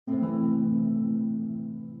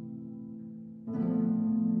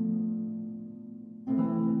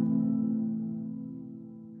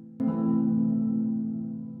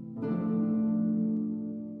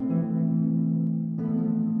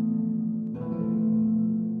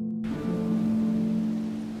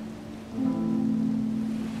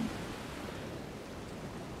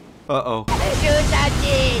Uh-oh.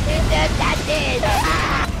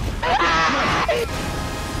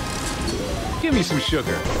 Give me some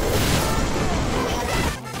sugar.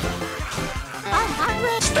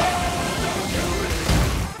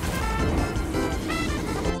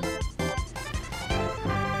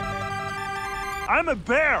 I'm a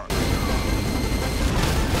bear.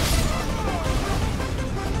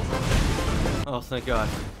 Oh, thank God.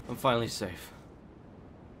 I'm finally safe.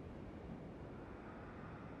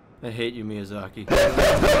 I hate you, Miyazaki.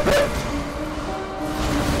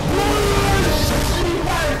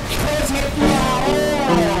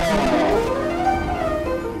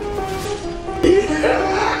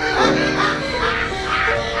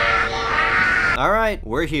 Alright,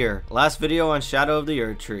 we're here. Last video on Shadow of the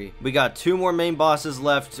Erdtree. We got 2 more main bosses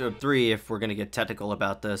left, or 3 if we're gonna get technical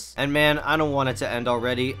about this. And man, I don't want it to end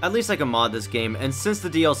already. At least I can mod this game, and since the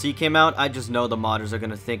DLC came out, I just know the modders are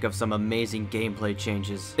gonna think of some amazing gameplay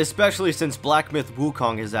changes. Especially since Black Myth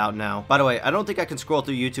Wukong is out now. By the way, I don't think I can scroll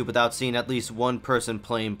through YouTube without seeing at least one person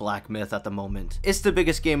playing Black Myth at the moment. It's the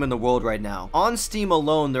biggest game in the world right now. On Steam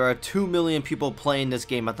alone, there are 2 million people playing this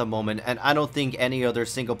game at the moment, and I don't think any other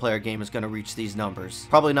single player game is gonna reach these numbers.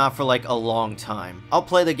 Probably not for like a long time. I'll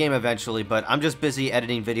play the game eventually, but I'm just busy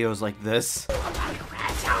editing videos like this.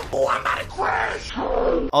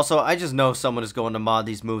 Also, I just know someone is going to mod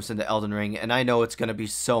these moves into Elden Ring, and I know it's going to be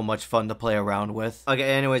so much fun to play around with. Okay,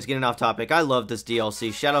 anyways, getting off topic, I love this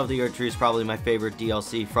DLC. Shadow of the Erdtree is probably my favorite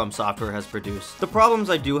DLC From Software has produced. The problems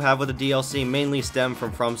I do have with the DLC mainly stem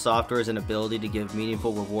from Software's inability to give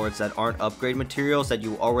meaningful rewards that aren't upgrade materials that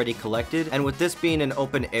you already collected, and with this being an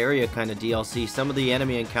open area kind of DLC, some of the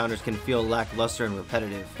enemy encounters can feel lackluster and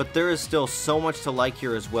repetitive. But there is still so much to like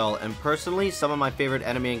here as well, and personally, some of my favorite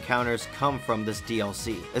enemy encounters come from this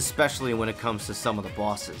DLC, especially when it comes to some of the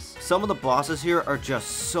bosses. Some of the bosses here are just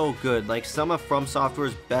so good, like some of From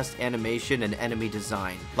Software's best animation and enemy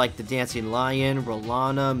design, like the Dancing Lion,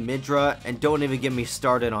 Rolana, Midra, and don't even get me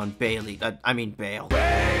started on Bailey. Bale.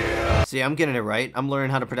 See, I'm getting it right. I'm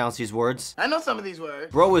learning how to pronounce these words. I know some of these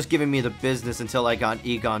words. Bro was giving me the business until I got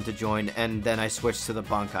Egon to join, and then I switched to the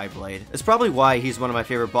Bankai Blade. It's probably why he's one of my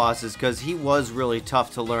favorite bosses, because he was really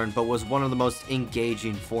tough to learn, but was one of the most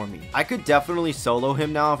engaging for me. I could definitely solo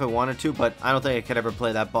him now if I wanted to, but I don't think I could ever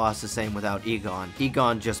play that boss the same without Egon.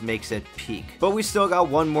 Egon just makes it peak. But we still got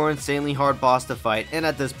one more insanely hard boss to fight, and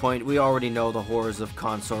at this point, we already know the horrors of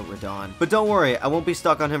Consort Radahn. But don't worry, I won't be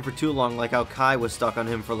stuck on him for too long like how Kai was stuck on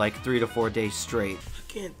him for like 3 to 4 days straight. I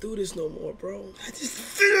can't do this no more, bro.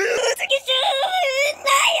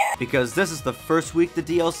 Because this is the first week the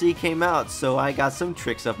DLC came out, so I got some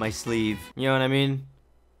tricks up my sleeve. You know what I mean?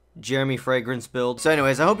 Jeremy Fragrance build. So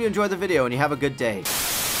anyways, I hope you enjoyed the video and you have a good day.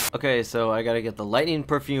 Okay, so I gotta get the lightning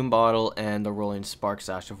perfume bottle and the rolling spark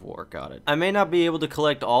sash of war. Got it. I may not be able to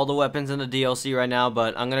collect all the weapons in the DLC right now,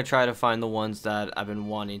 but I'm gonna try to find the ones that I've been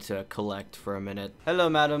wanting to collect for a minute. Hello,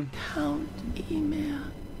 madam. Count Ymir,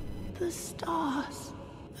 the stars,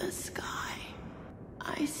 the sky,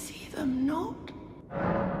 I see them not.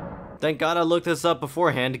 Thank God I looked this up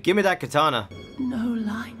beforehand. Give me that katana. No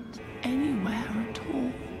light anywhere at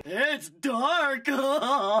all. It's dark.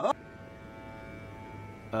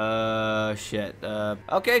 Shit.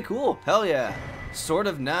 Okay, cool. Hell yeah. Sword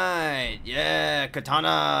of Night. Yeah,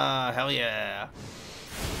 katana. Hell yeah.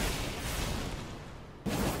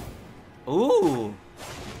 Ooh.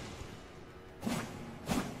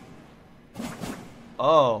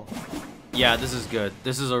 Oh. Yeah, this is good.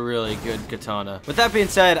 This is a really good katana. With that being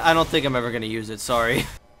said, I don't think I'm ever gonna use it. Sorry.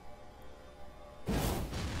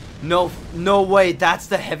 No way. That's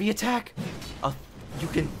the heavy attack? You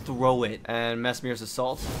can throw it. And Mesmer's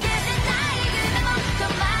Assault.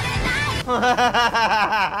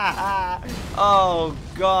 Oh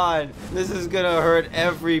God. This is gonna hurt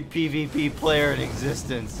every PvP player in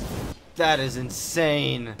existence. That is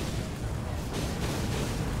insane.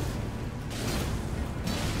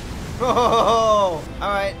 Oh,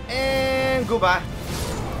 alright, and goodbye.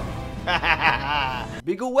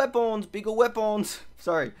 Bigger weapons, bigger weapons.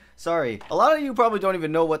 Sorry. A lot of you probably don't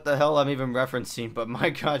even know what the hell I'm even referencing, but my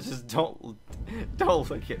God, just don't look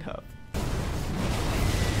it up.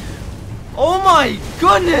 Oh my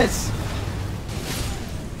goodness!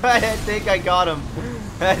 I think I got him.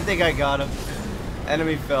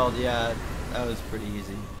 Enemy felled, yeah, that was pretty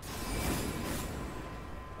easy.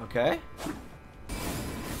 Okay.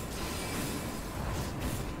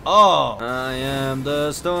 Oh! I am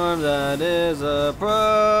the storm that is a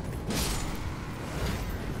pro.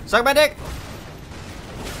 Suck my dick!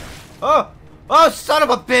 Oh! Oh, son of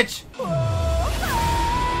a bitch!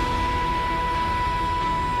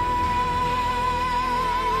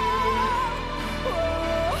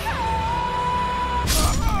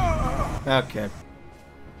 Okay.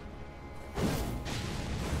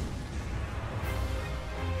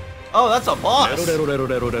 Oh, that's a boss!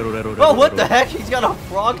 Oh, what the heck? He's got a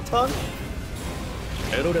frog tongue?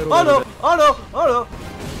 Oh no! Oh no! Oh no!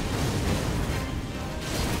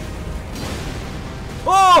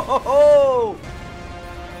 Oh!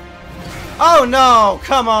 Oh no!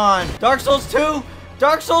 Come on! Dark Souls 2?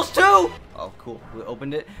 Dark Souls 2? Oh, cool. We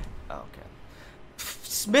opened it. Oh, okay.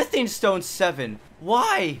 Smithing Stone 7.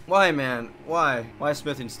 Why? Why, man? Why? Why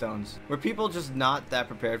smithing stones? Were people just not that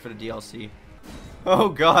prepared for the DLC? Oh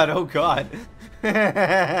god, oh god.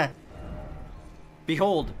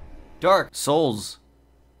 Behold, Dark Souls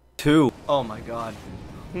 2. Oh my god.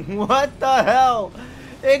 What the hell?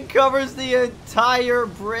 It covers the entire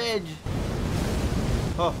bridge.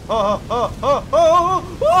 Oh, oh, oh, oh,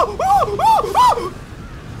 oh, oh, oh, oh, oh.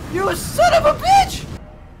 You son of a bitch!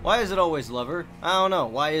 Why is it always lover? I don't know.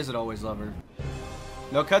 Why is it always lover?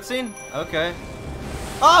 No cutscene? Okay.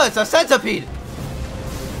 Oh, it's a centipede!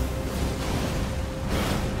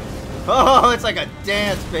 Oh, it's like a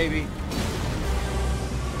dance, baby.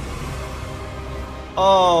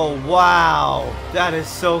 Oh, wow. That is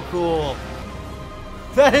so cool.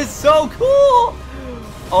 That is so cool!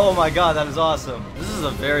 Oh my god, that is awesome. This is a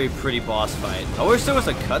very pretty boss fight. I wish there was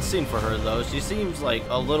a cutscene for her, though. She seems like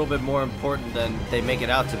a little bit more important than they make it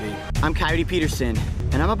out to be. I'm Coyote Peterson,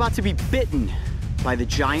 and I'm about to be bitten by the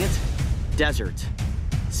giant desert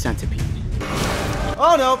centipede.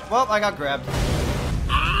 Oh no! Well, I got grabbed.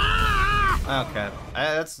 Okay,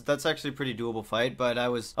 that's actually a pretty doable fight, but I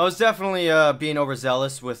was definitely being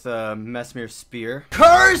overzealous with Mesmer's spear.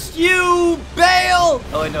 Curse you, Bale!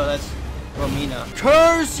 Oh wait, no, that's Romina.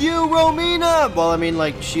 Curse you, Romina! Well, I mean,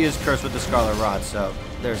 like, she is cursed with the Scarlet Rod, so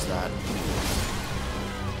there's that.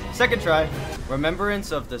 Second try.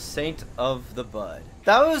 Remembrance of the Saint of the Bud.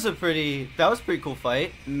 That was a pretty cool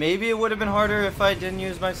fight. Maybe it would have been harder if I didn't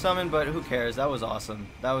use my summon, but who cares? That was awesome.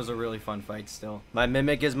 That was a really fun fight still. My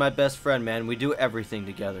Mimic is my best friend, man. We do everything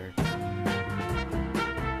together.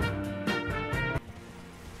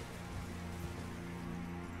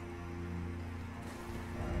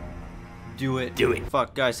 Do it. Do it.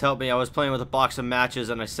 Fuck, guys, help me. I was playing with a box of matches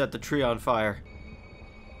and I set the tree on fire.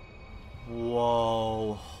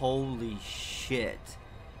 Whoa, holy shit.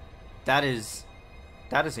 That is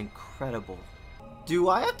incredible. Do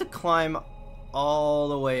I have to climb all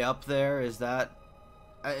the way up there? Is that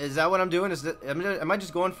what I'm doing? Am I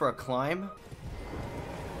just going for a climb?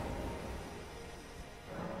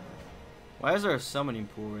 Why is there a summoning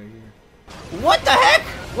pool right here? What the heck?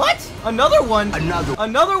 What? Another one?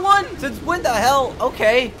 Another one? Since when the hell?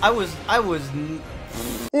 Okay. I was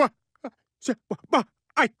What?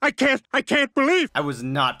 I can't believe. I was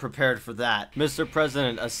not prepared for that. Mr.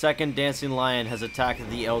 President, a second dancing lion has attacked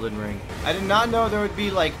the Elden Ring. I did not know there would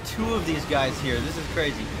be like 2 of these guys here. This is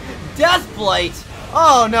crazy. Deathblight!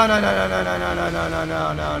 Oh no no no no no no no no no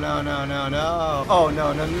no no no no no no. Oh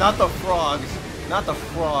no no, not the frogs. Not the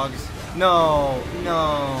frogs. No,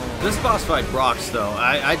 no. This boss fight rocks though.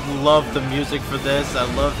 I love the music for this. I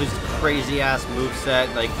love his crazy ass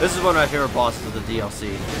moveset. Like, this is one of my favorite bosses of the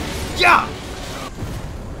DLC. Yeah!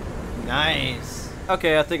 Nice.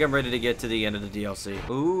 Okay, I think I'm ready to get to the end of the DLC.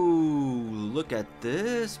 Ooh, look at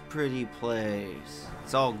this pretty place.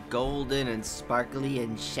 It's all golden and sparkly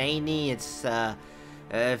and shiny. It's,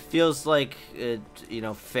 it feels like, you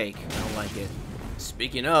know, fake. I don't like it.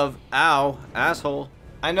 Speaking of, ow, asshole.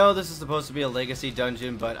 I know this is supposed to be a legacy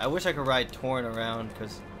dungeon, but I wish I could ride Torn around,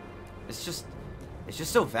 because it's just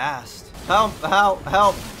so vast. Help, help,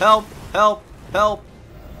 help, help, help, help.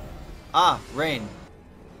 Ah, rain.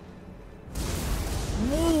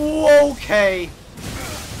 Okay.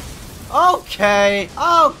 Okay.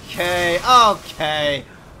 Okay. Okay.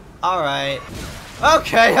 All right.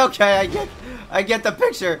 Okay. Okay. I get the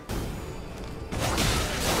picture.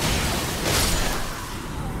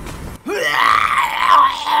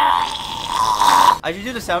 I should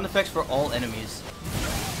do the sound effects for all enemies.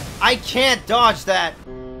 I can't dodge that.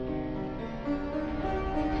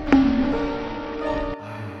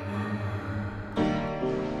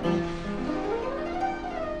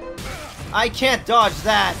 I can't dodge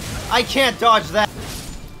that! I can't dodge that!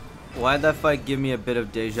 Why'd that fight give me a bit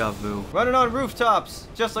of deja vu? Running on rooftops!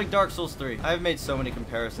 Just like Dark Souls 3. I've made so many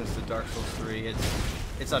comparisons to Dark Souls 3.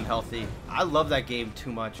 It's unhealthy. I love that game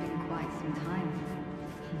too much. Quite some time.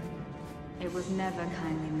 It was never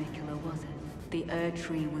kindly miquella, was it? The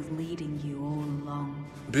tree was leading you all along.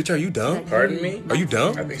 Bitch, are you dumb? Pardon me? Are you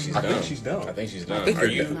dumb? I think she's dumb. I think she's dumb. Are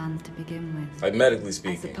you? To begin with. Like, medically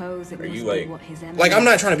speaking. I suppose it are you must be like? what his Like, I'm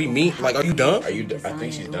not trying to be mean. Like, are you dumb? Are you? I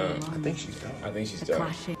think she's dumb. I think she's dumb. I think she's A dumb.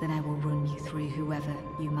 clash, then I will run you through whoever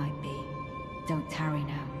you might be. Don't tarry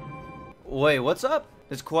now. Wait, what's up?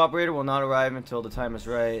 This cooperator will not arrive until the time is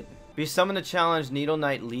right. Be summoned to challenge Needle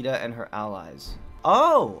Knight Lita and her allies.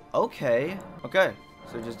 Oh, okay. Okay,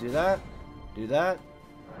 so just do that,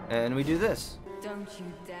 and we do this. Don't you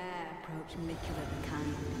dare approach Miquella the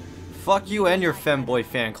Kind. Fuck you and your femboy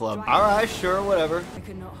fan club. Alright, sure, whatever. I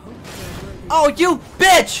could not hope for a worthy... Oh, you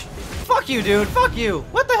bitch! Fuck you, dude. Fuck you.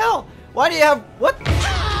 What the hell? Why do you have... What?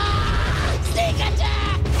 Sneak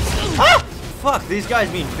attack! Ah! Fuck, these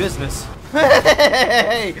guys mean business.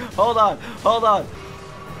 Hey, hold on.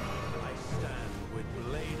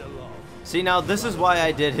 See, now this is why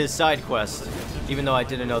I did his side quest. Even though I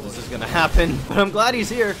didn't know this was gonna happen. But I'm glad he's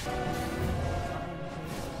here.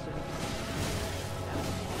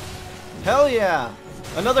 Hell yeah!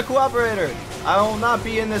 Another cooperator! I will not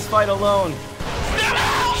be in this fight alone.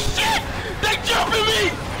 Oh, shit! They jumping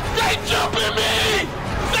me!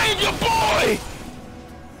 Save your boy!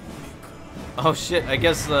 Oh shit, I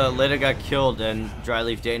guess Lita got killed and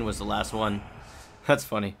Dryleaf Dane was the last one. That's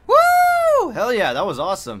funny. Woo! Hell yeah, that was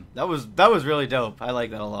awesome. That was really dope. I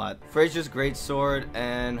like that a lot. Fraser's great sword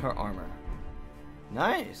and her armor.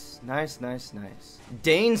 Nice.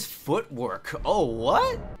 Dane's footwork. Oh,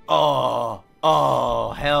 what?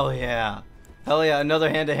 Oh, hell yeah. Another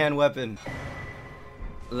hand-to-hand weapon.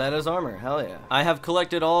 Lita's armor, hell yeah. I have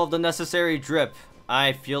collected all of the necessary drip.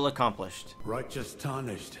 I feel accomplished. Righteous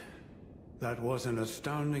tarnished. That was an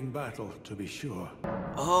astounding battle, to be sure.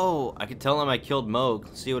 Oh, I could tell him I killed Moog.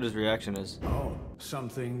 Let's see what his reaction is. Oh,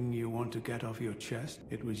 something you want to get off your chest?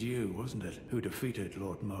 It was you, wasn't it, who defeated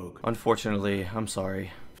Lord Moog? Unfortunately, I'm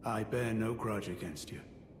sorry. I bear no grudge against you.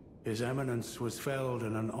 His Eminence was felled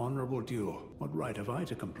in an honorable duel. What right have I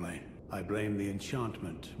to complain? I blame the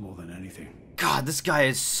enchantment more than anything. God, this guy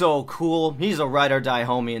is so cool. He's a ride or die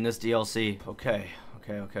homie in this DLC. Okay.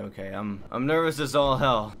 I'm nervous as all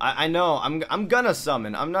hell. I know. I'm gonna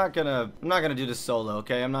summon. I'm not gonna do this solo.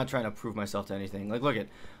 Okay. I'm not trying to prove myself to anything. Like, look at.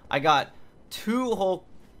 I got two whole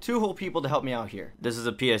people to help me out here. This is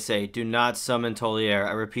a PSA. Do not summon Tolier.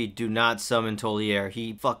 I repeat, do not summon Tolier.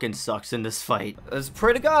 He fucking sucks in this fight. Let's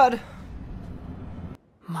pray to God.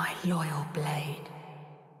 My loyal blade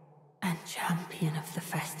and champion of the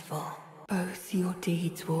festival. Both your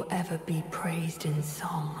deeds will ever be praised in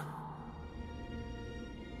song.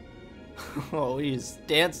 Oh, he's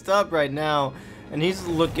danced up right now, and he's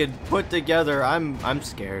looking put together. I'm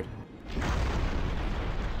scared.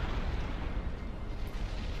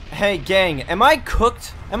 Hey, gang, am I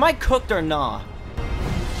cooked? Am I cooked or nah?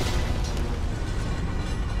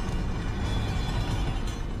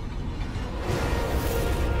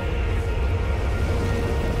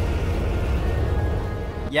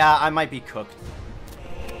 Yeah, I might be cooked.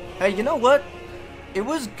 Hey, you know what? It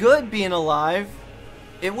was good being alive.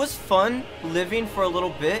 It was fun living for a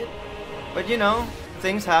little bit, but you know,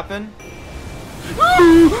 things happen.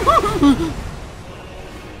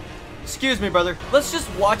 Excuse me, brother. Let's just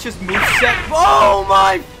watch his moveset. Oh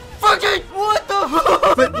my fucking, what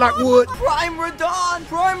the? Fit like wood. Prime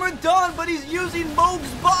Radahn, but he's using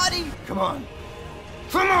Moog's body. Come on,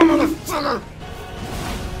 motherfucker.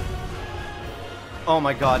 Oh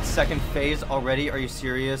my god, second phase already? Are you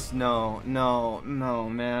serious? No,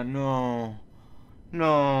 man, no.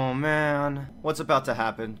 No, man. What's about to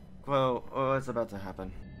happen? Well, what's about to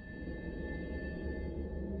happen?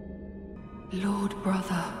 Lord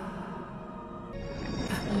brother,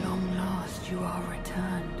 at long last you are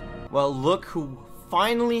returned. Well, look who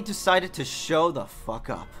finally decided to show the fuck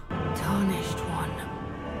up. Tarnished one.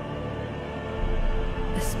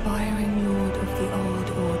 Aspiring lord of the old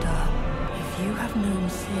order. If you have known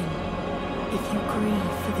sin, if you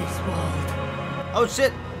grieve for this world. Oh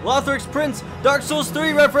shit! Lothric's Prince! Dark Souls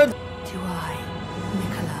 3 reference! To I,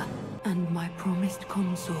 miquella, and my promised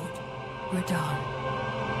consort, Radahn.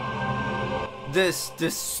 This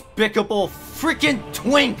despicable freaking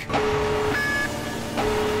twink!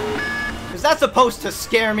 Is that supposed to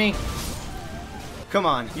scare me? Come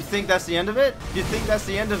on, you think that's the end of it? You think that's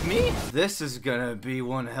the end of me? This is gonna be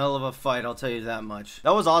one hell of a fight, I'll tell you that much.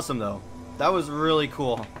 That was awesome though. That was really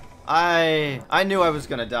cool. I knew I was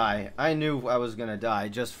gonna die. I knew I was gonna die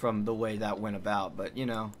just from the way that went about, but you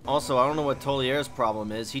know. Also, I don't know what Tolier's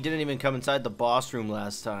problem is. He didn't even come inside the boss room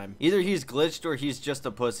last time. Either he's glitched or he's just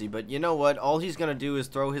a pussy, but you know what? All he's gonna do is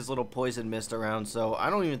throw his little poison mist around, so I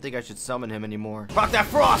don't even think I should summon him anymore. Rock that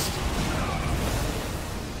frost!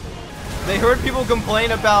 They heard people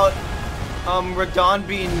complain about Radahn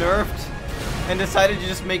being nerfed and decided to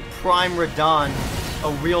just make Prime Radahn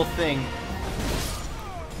a real thing.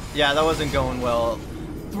 Yeah, that wasn't going well.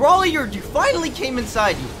 Thrallier, you finally came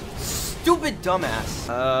inside, you stupid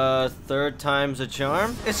dumbass. Third time's a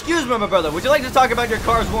charm? Excuse me, my brother. Would you like to talk about your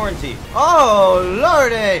car's warranty? Oh,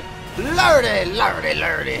 lordy. Lordy, lordy,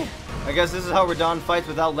 lordy. I guess this is how Radahn fights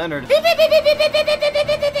without Leonard.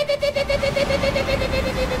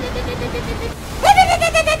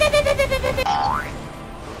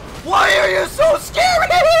 Why are you so scary?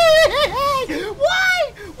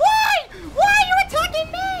 Why? Why are you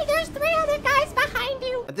attacking me? There's 3 other guys behind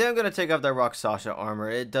you. I think I'm gonna take off that Rock Sasha armor.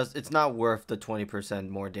 It's not worth the 20%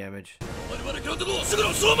 more damage.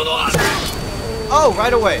 Oh,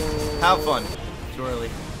 right away. Have fun. Too early.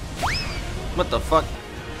 What the fuck?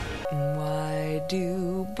 Why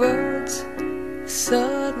do birds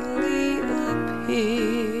suddenly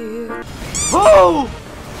appear? Oh!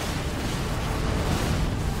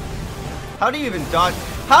 How do you even dodge?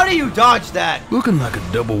 How do you dodge that? Looking like a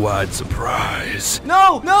double-wide surprise.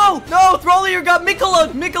 No! No! No! Throllier got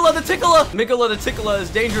miquella! Miquella the tickler! Miquella the tickler is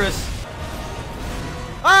dangerous.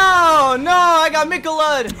 Oh no! I got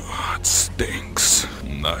miquella! Oh, it stinks.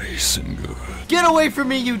 Nice and good. Get away from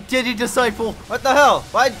me, you Diddy disciple! What the hell?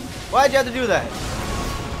 Why'd you have to do that?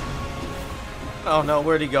 Oh no,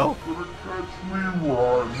 where'd he go?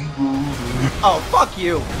 Oh, fuck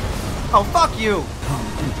you! Oh, fuck you!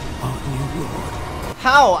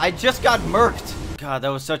 How? I just got murked! God, that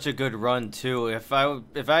was such a good run, too. If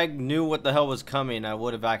I knew what the hell was coming, I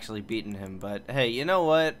would have actually beaten him. But hey, you know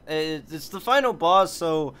what? It's the final boss,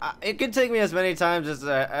 so it can take me as many times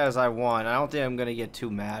as I want. I don't think I'm gonna get too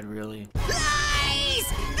mad, really. Lies!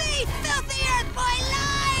 They filthy earth boy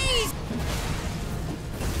lies!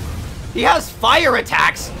 He has fire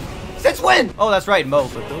attacks! Since when? Oh, that's right, Mo.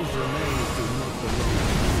 But those remains do not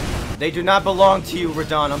belong. They do not belong to you,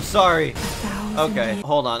 Radahn. I'm sorry. Okay,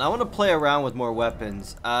 hold on. I want to play around with more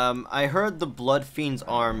weapons. I heard the Blood Fiend's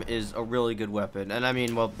arm is a really good weapon. And I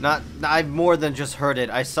mean, well, I've more than just heard it.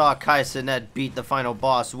 I saw Kai Cenat beat the final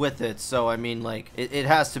boss with it. So, I mean, like, it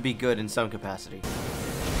has to be good in some capacity.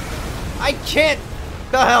 I can't!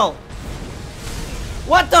 The hell?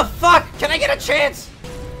 What the fuck? Can I get a chance?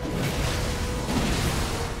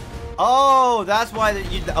 Oh, that's why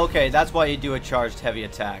you... Okay, that's why you do a charged heavy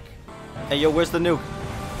attack. Hey, yo, where's the nuke?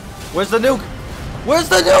 Where's the nuke? Where's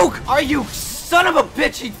the nuke? Are you son of a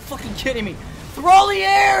bitch? Are you fucking kidding me? Throw the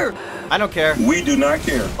air! I don't care. We do not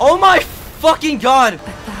care. Oh my fucking god!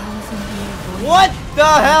 What the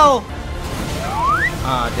hell?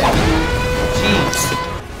 Ah, damn it. Jeez.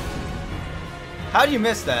 How do you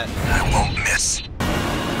miss that? I won't miss.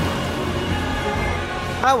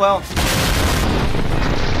 Ah, well.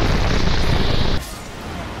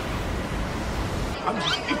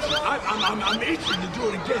 I'm itching to do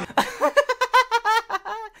it again.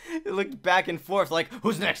 It looked back and forth like,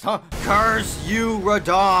 who's next, huh? Curse you,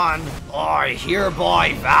 Radahn. I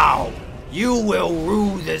hereby vow you will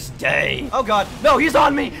rue this day. Oh god, no, he's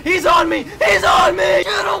on me! He's on me! He's on me!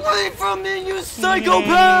 Get away from me, you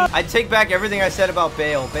psychopath! I take back everything I said about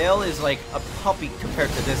Bale. Bale is like a puppy compared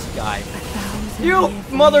to this guy. You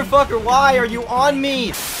motherfucker, why are you on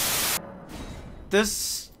me?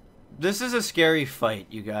 This is a scary fight,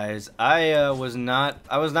 you guys. I was not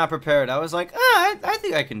prepared. I was like, I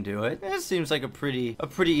think I can do it. It seems like a pretty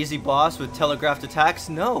easy boss with telegraphed attacks.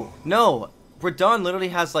 No. Radahn literally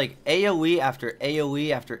has like AoE after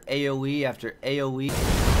AoE after AoE after AoE.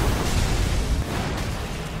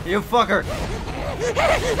 You fucker.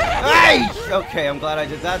 Hey! Okay, I'm glad I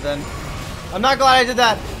did that then. I'm not glad I did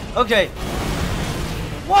that. Okay.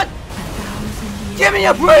 What? Give me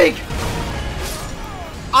a break!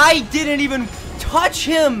 I didn't even touch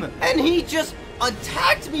him! And he just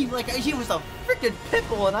attacked me like he was a freaking pit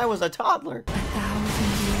bull and I was a toddler.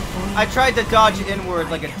 I tried to dodge inward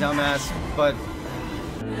like a dumbass, but...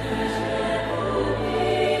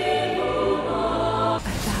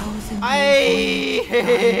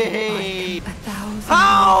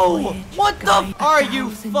 How? What the? Are you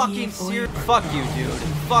fucking serious? Fuck you, dude.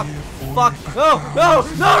 Fuck. No.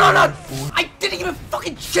 I didn't even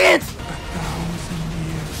fucking chance.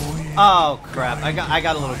 Oh crap! I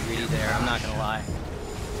got a little greedy there. I'm not gonna lie.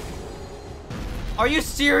 Are you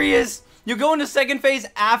serious? You go into second phase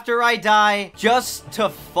after I die just to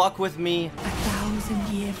fuck with me?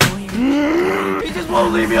 1,000-year voyage. He just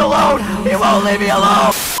won't leave me alone. He won't leave me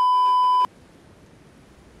alone.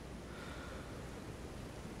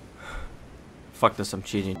 Fuck this, I'm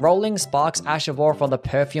cheating. Rolling Sparks Ash of War from the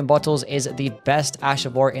perfume bottles is the best Ash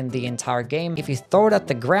of War in the entire game. If you throw it at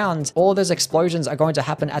the ground, all those explosions are going to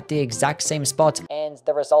happen at the exact same spot, and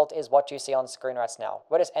the result is what you see on screen right now.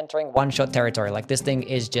 We're just entering one-shot territory. Like, this thing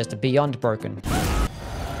is just beyond broken.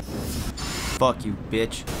 Fuck you,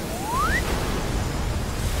 bitch.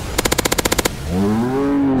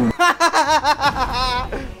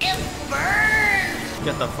 It burns!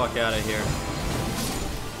 Get the fuck out of here.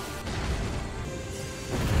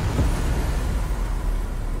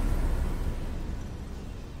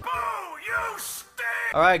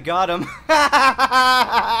 Alright, got him.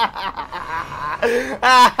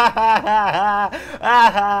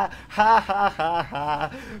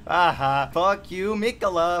 Fuck you,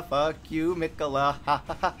 miquella. Fuck you, miquella.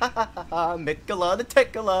 Miquella the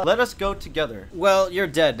tickler. Let us go together. Well, you're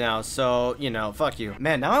dead now, so, you know, fuck you.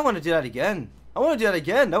 Man, now I want to do that again. I want to do that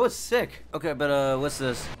again. That was sick. Okay, but, what's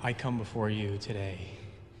this? I come before you today,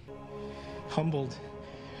 humbled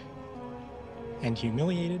and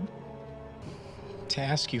humiliated, to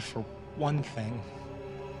ask you for one thing.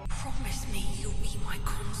 Promise me you'll be my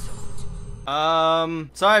consort.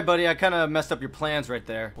 Sorry, buddy. I kind of messed up your plans right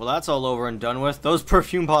there. Well, that's all over and done with. Those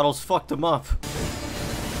perfume bottles fucked them up.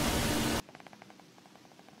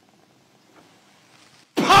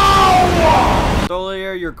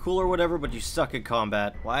 Earlier, you're cool or whatever, but you suck at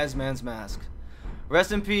combat. Wise man's mask.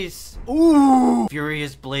 Rest in peace. Ooh!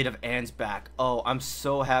 Furious Blade of Anne's back. Oh, I'm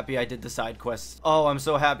so happy I did the side quest. Oh, I'm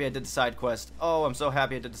so happy I did the side quest. Oh, I'm so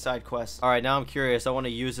happy I did the side quest. Alright, now I'm curious. I want to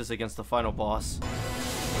use this against the final boss.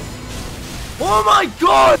 Oh my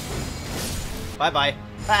god! Bye-bye.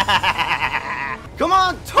 Come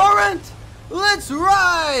on, Torrent! Let's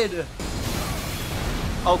ride!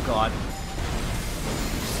 Oh god.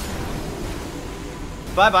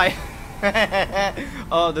 Bye-bye.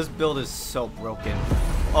 Oh, this build is so broken.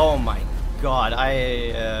 Oh my god,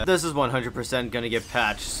 this is 100% gonna get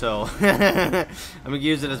patched, so I'm gonna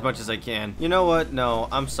use it as much as I can. You know what? No,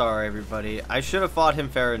 I'm sorry, everybody. I should have fought him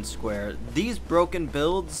fair and square. These broken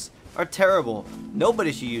builds are terrible.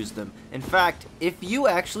 Nobody should use them. In fact, if you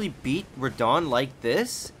actually beat Radahn like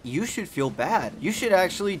this, you should feel bad. You should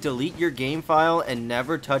actually delete your game file and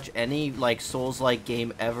never touch any like Souls-like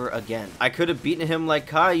game ever again. I could have beaten him like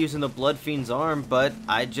Kai using the Blood Fiend's arm, but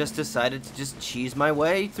I just decided to just cheese my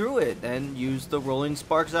way through it and use the Rolling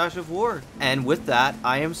Sparks Ash of War. And with that,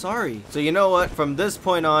 I am sorry. So you know what? From this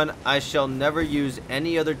point on, I shall never use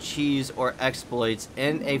any other cheese or exploits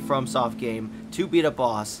in a FromSoft game to beat a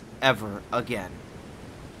boss ever again.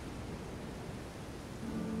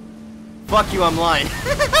 Fuck you, I'm lying.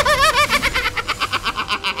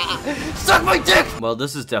 Suck my dick! Well,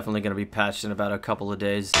 this is definitely gonna be patched in about a couple of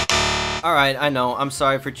days. Alright, I know, I'm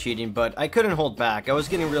sorry for cheating, but I couldn't hold back. I was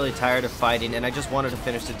getting really tired of fighting, and I just wanted to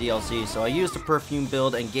finish the DLC, so I used a perfume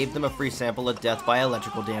build and gave them a free sample of death by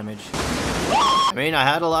electrical damage. I mean, I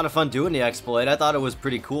had a lot of fun doing the exploit. I thought it was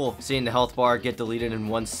pretty cool. Seeing the health bar get deleted in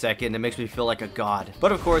 1 second, it makes me feel like a god.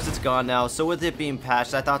 But of course, it's gone now, so with it being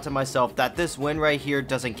patched, I thought to myself that this win right here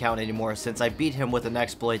doesn't count anymore since I beat him with an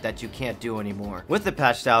exploit that you can't do anymore. With it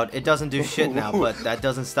patched out, it doesn't do shit now, but that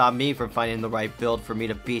doesn't stop me from finding the right build for me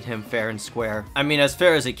to beat him fair and square. I mean, as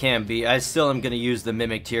fair as it can be, I still am gonna use the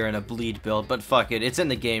Mimic tier in a bleed build, but fuck it, it's in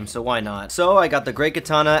the game, so why not? So I got the Great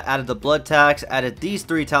Katana, added the Blood Tax, added these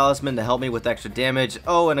 3 talisman to help me with extra damage.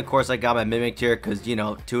 Oh, and of course I got my Mimic tier because, you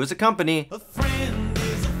know, 2 is a company. A friend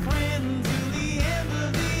is a friend to the end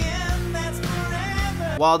of the end, that's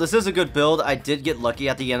forever. While this is a good build, I did get lucky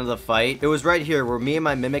at the end of the fight. It was right here where me and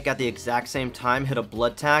my Mimic at the exact same time hit a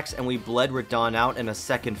Blood Tax and we bled Radahn out in a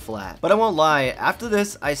second flat. But I won't lie, after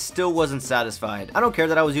this, I still wasn't satisfied. I don't care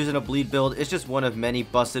that I was using a bleed build, it's just one of many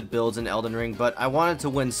busted builds in Elden Ring, but I wanted to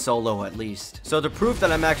win solo at least. So to prove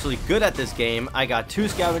that I'm actually good at this game, I got 2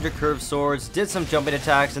 Scavenger Curve swords, did some jumping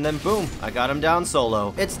attacks, and then boom, I got him down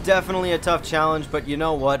solo. It's definitely a tough challenge, but you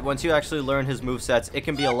know what? Once you actually learn his movesets, it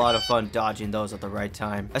can be a lot of fun dodging those at the right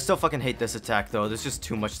time. I still fucking hate this attack though, there's just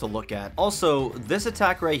too much to look at. Also, this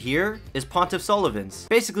attack right here is Pontiff Sullivan's.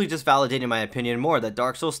 Basically just validating my opinion more that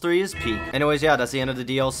Dark Souls 3 is peak. Anyways, yeah, that's the end of the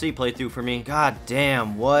DLC playthrough for me. God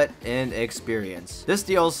damn, what an experience. This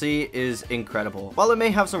DLC is incredible. While it may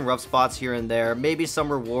have some rough spots here and there, maybe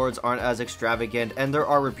some rewards aren't as extravagant, and there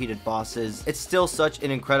are repeated bosses, it's still such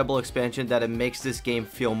an incredible expansion that it makes this game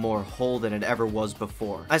feel more whole than it ever was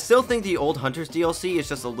before. I still think the Old Hunters DLC is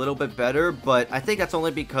just a little bit better, but I think that's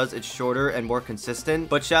only because it's shorter and more consistent,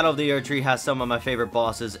 but Shadow of the Erdtree has some of my favorite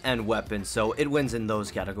bosses and weapons, so it wins in those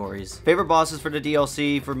categories. Favorite bosses for the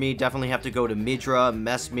DLC for me definitely have to go to Midra,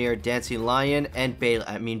 Mesmir, Dancing Lion, and Bale.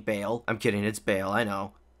 I'm kidding, it's Bale, I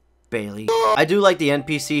know. Bailey. I do like the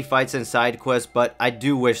NPC fights and side quests, but I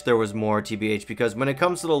do wish there was more, TBH, because when it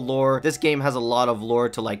comes to the lore, this game has a lot of lore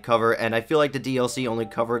to like cover, and I feel like the DLC only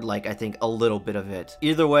covered like I think a little bit of it.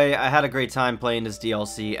 Either way, I had a great time playing this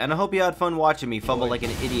DLC, and I hope you had fun watching me fumble like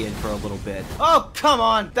an idiot for a little bit. Oh, come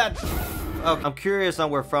on! That Oh, I'm curious on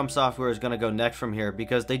where From Software is going to go next from here,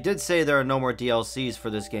 because they did say there are no more DLCs for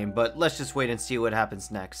this game, but let's just wait and see what happens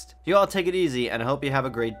next. You all take it easy, and I hope you have a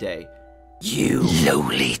great day. You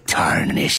lowly tarnished.